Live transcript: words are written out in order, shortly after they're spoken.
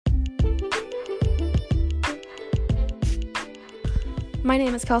My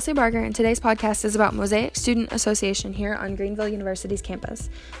name is Kelsey Barger, and today's podcast is about Mosaic Student Association here on Greenville University's campus.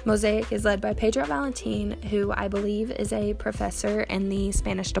 Mosaic is led by Pedro Valentin, who I believe is a professor in the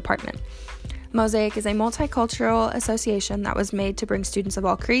Spanish department. Mosaic is a multicultural association that was made to bring students of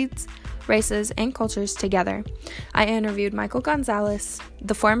all creeds, races, and cultures together. I interviewed Michael Gonzalez,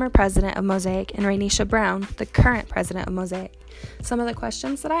 the former president of Mosaic, and Rainisha Brown, the current president of Mosaic. Some of the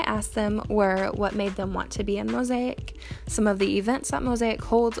questions that I asked them were what made them want to be in Mosaic, some of the events that Mosaic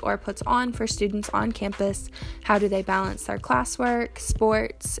holds or puts on for students on campus, how do they balance their classwork,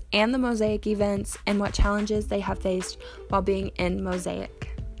 sports, and the Mosaic events, and what challenges they have faced while being in Mosaic.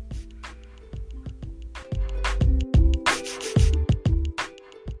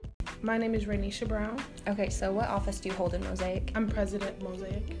 My name is Rainisha Brown. Okay, so what office do you hold in Mosaic? I'm president of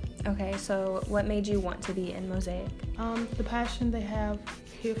Mosaic. Okay, so what made you want to be in Mosaic? The passion they have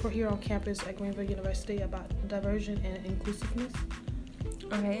here on campus at Greenville University about diversion and inclusiveness.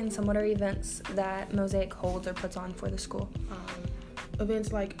 Okay, and some what are events that Mosaic holds or puts on for the school?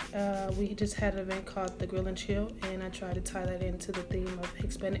 Events like we just had an event called the Grill and Chill, and I tried to tie that into the theme of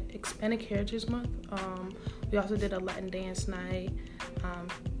Hispanic Heritage Month. We also did a Latin dance night,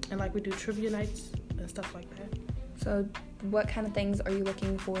 and like we do trivia nights and stuff like that. So what kind of things are you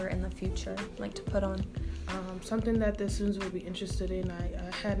looking for in the future, like to put on? Something that the students would be interested in. I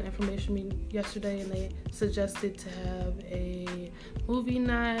had an information meeting yesterday, and they suggested to have a movie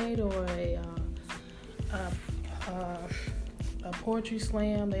night or a poetry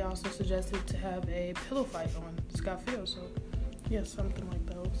slam. They also suggested to have a pillow fight on Scott Field. So, yeah, something like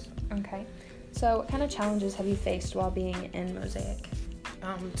those. Okay. So what kind of challenges have you faced while being in Mosaic?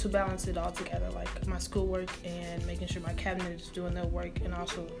 To balance it all together, like my schoolwork and making sure my cabinet is doing their work, and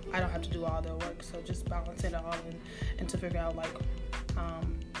also I don't have to do all their work, so just balance it all and to figure out like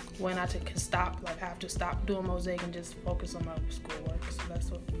when I can stop, like I have to stop doing Mosaic and just focus on my schoolwork. So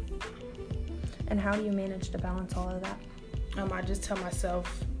that's what. And how do you manage to balance all of that? I just tell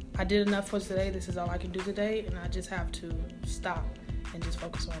myself I did enough for today. This is all I can do today, and I just have to stop and just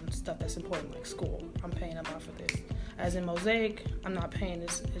focus on stuff that's important, like school. I'm paying a lot for this. As in Mosaic, I'm not paying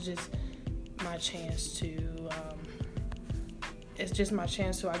this. It's just my chance to.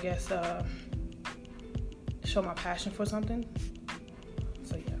 I guess, show my passion for something.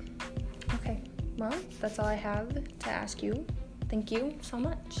 So yeah. Okay. Well, that's all I have to ask you. Thank you so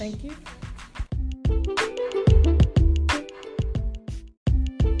much. Thank you.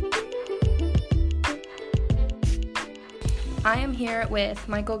 I am here with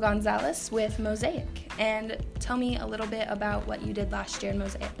Michael Gonzalez with Mosaic, and tell me a little bit about what you did last year in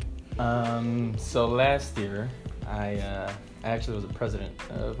Mosaic. So last year, I actually was the president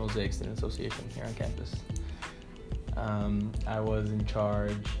of Mosaic Student Association here on campus. I was in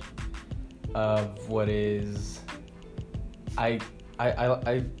charge of what is, all right,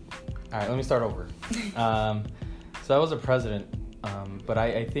 let me start over. So I was a president, but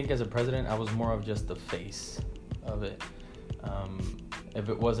I think as a president, I was more of just the face of it. If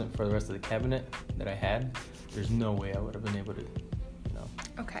it wasn't for the rest of the cabinet that I had, there's no way I would have been able to,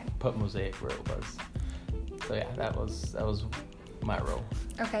 put Mosaic where it was. So yeah, that was my role.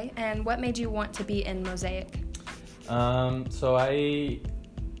 Okay, and what made you want to be in Mosaic? So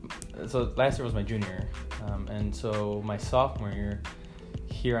last year was my junior year, and so my sophomore year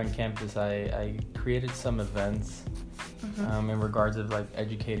here on campus, I created some events. In regards of like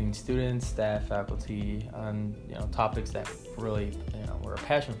educating students, staff, faculty on topics that really were a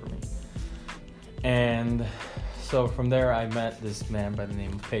passion for me. And so from there I met this man by the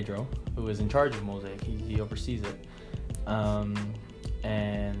name of Pedro, who is in charge of Mosaic. He oversees it.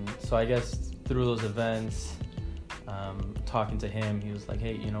 And so I guess through those events, talking to him, he was like,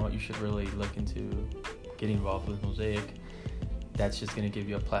 hey, you know what, you should really look into getting involved with Mosaic. That's just going to give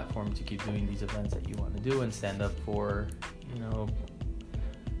you a platform to keep doing these events that you want to do and stand up for,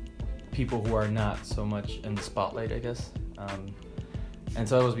 people who are not so much in the spotlight, I guess. And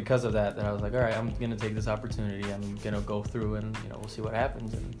so it was because of that I was like, all right, I'm going to take this opportunity. I'm going to go through and, we'll see what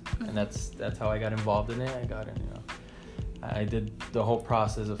happens. And that's how I got involved in it. I got in, I did the whole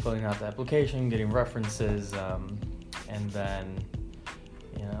process of filling out the application, getting references, and then,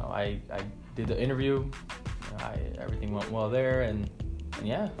 I did the interview. Everything went well there, and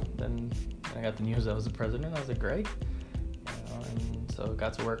yeah, then I got the news I was the president. I was like, great, and so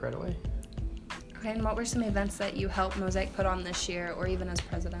got to work right away. Okay, and what were some events that you helped Mosaic put on this year, or even as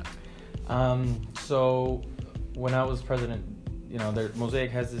president? So when I was president, Mosaic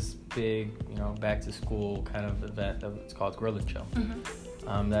has this big, back to school kind of event that it's called Grill and Chill.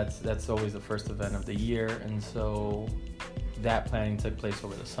 That's always the first event of the year, and so that planning took place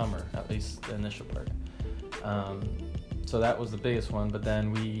over the summer, at least the initial part. So that was the biggest one. But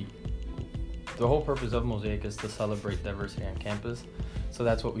then the whole purpose of Mosaic is to celebrate diversity on campus. So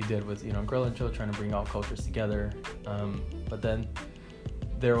that's what we did with, Grill and Chill, trying to bring all cultures together. But then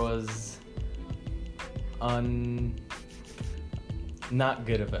there was not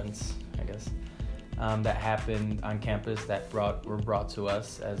good events, I guess, that happened on campus that were brought to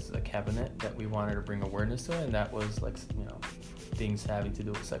us as a cabinet that we wanted to bring awareness to, and that was like, things having to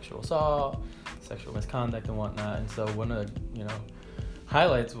do with sexual assault, sexual misconduct, and whatnot. And so one of the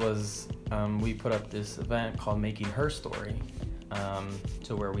highlights was we put up this event called Making Her Story,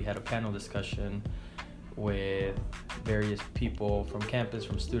 to where we had a panel discussion with various people from campus,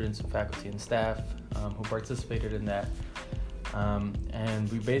 from students and faculty and staff, who participated in that.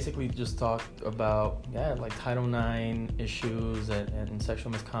 And we basically just talked about, like Title IX issues and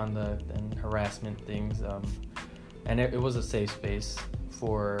sexual misconduct and harassment things. And it was a safe space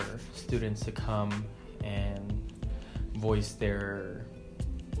for students to come and voice their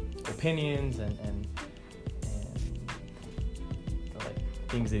opinions and like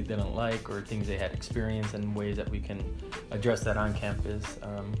things they didn't like or things they had experienced, and ways that we can address that on campus.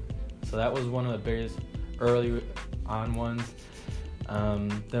 So that was one of the biggest early on ones.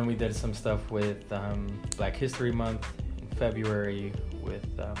 Then we did some stuff with Black History Month in February with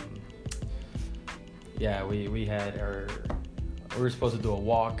we were supposed to do a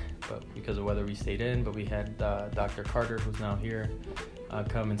walk, but because of weather we stayed in. But we had Dr. Carter, who's now here,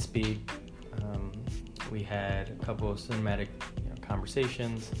 come and speak. We had a couple of cinematic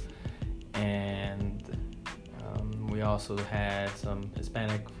conversations, and we also had some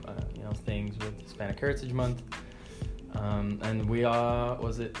Hispanic things with Hispanic Heritage Month. And we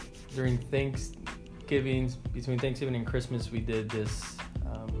during Thanksgiving, between Thanksgiving and Christmas, we did this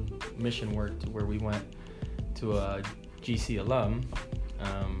mission work where we went to a GC alum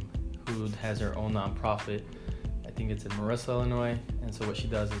who has her own nonprofit. I think it's in Marissa, Illinois. And so what she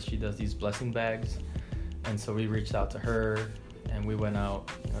does is she does these blessing bags. And so we reached out to her, and we went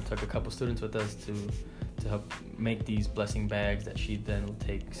out, took a couple students with us to help make these blessing bags that she then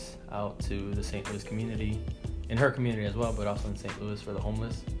takes out to the St. Louis community, in her community as well, but also in St. Louis for the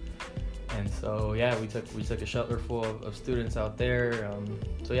homeless. And so we took a shuttle full of students out there.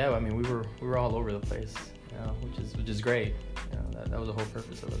 We were all over the place, which is great. That was the whole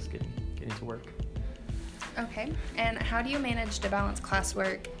purpose of us getting to work. Okay. And how do you manage to balance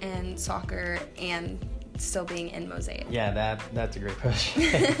classwork and soccer and still being in Mosaic? Yeah, that's a great question.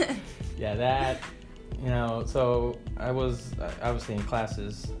 So I was obviously in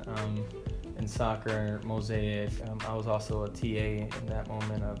classes in soccer, Mosaic. I was also a TA in that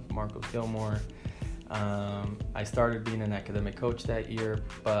moment of Marcos Gilmore. I started being an academic coach that year,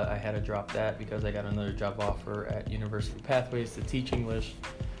 but I had to drop that because I got another job offer at University Pathways to teach English.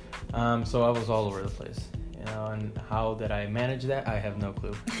 So I was all over the place, and how did I manage that? I have no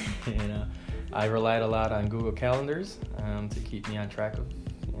clue. I relied a lot on Google Calendars to keep me on track of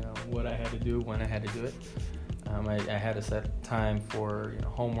what I had to do, when I had to do it. I had to set time for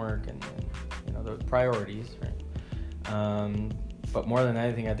homework and the priorities, right? But more than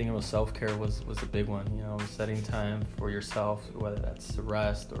anything, I think it was self-care was a big one. Setting time for yourself, whether that's to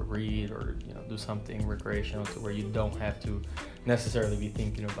rest or read or do something recreational to where you don't have to necessarily be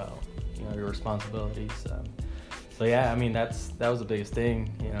thinking about your responsibilities. That was the biggest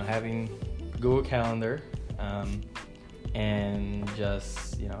thing. Having Google Calendar, and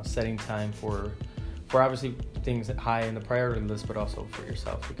just setting time for obviously things high in the priority list, but also for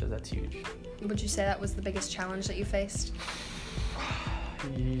yourself, because that's huge. Would you say that was the biggest challenge that you faced?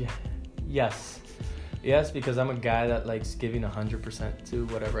 Yes, because I'm a guy that likes giving 100% to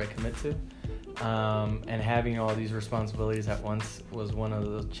whatever I commit to, and having all these responsibilities at once was one of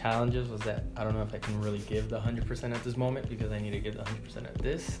the challenges. Was that I don't know if I can really give the 100% at this moment, because I need to give the 100% at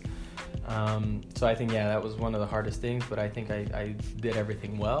this. So I think that was one of the hardest things, but I think I did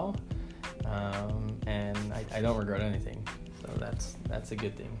everything well, and I don't regret anything. So that's a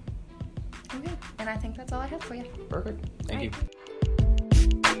good thing. Okay, and I think that's all I have for you. Perfect. Thank you.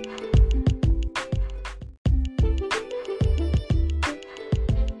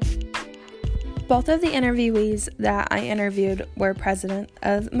 Both of the interviewees that I interviewed were president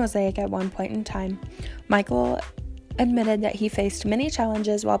of Mosaic at one point in time. Michael admitted that he faced many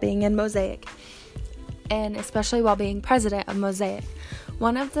challenges while being in Mosaic, and especially while being president of Mosaic.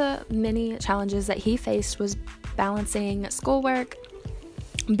 One of the many challenges that he faced was balancing schoolwork,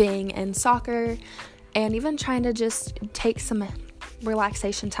 being in soccer, and even trying to just take some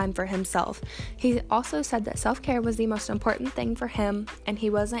relaxation time for himself. He also said that self-care was the most important thing for him, and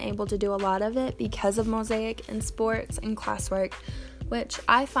he wasn't able to do a lot of it because of Mosaic and sports and classwork, which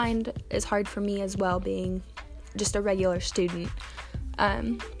I find is hard for me as well, being just a regular student.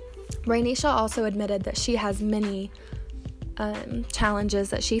 Rainisha also admitted that she has many challenges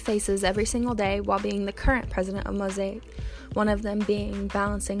that she faces every single day while being the current president of Mosaic, one of them being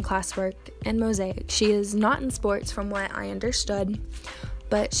balancing classwork and Mosaic. She is not in sports from what I understood,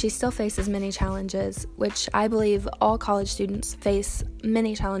 but she still faces many challenges, which I believe all college students face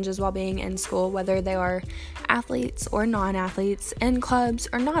many challenges while being in school, whether they are athletes or non-athletes, in clubs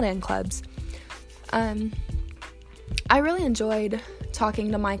or not in clubs. I really enjoyed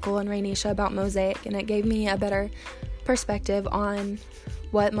talking to Michael and Rainisha about Mosaic, and it gave me a better perspective on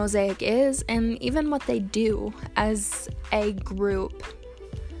what Mosaic is and even what they do as a group.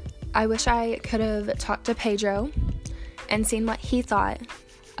 I wish I could have talked to Pedro and seen what he thought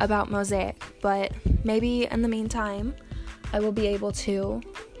about Mosaic, but maybe in the meantime I will be able to,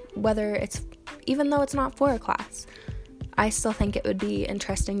 even though it's not for a class, I still think it would be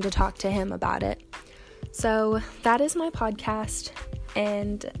interesting to talk to him about it. So that is my podcast,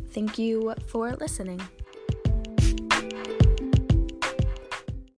 and thank you for listening.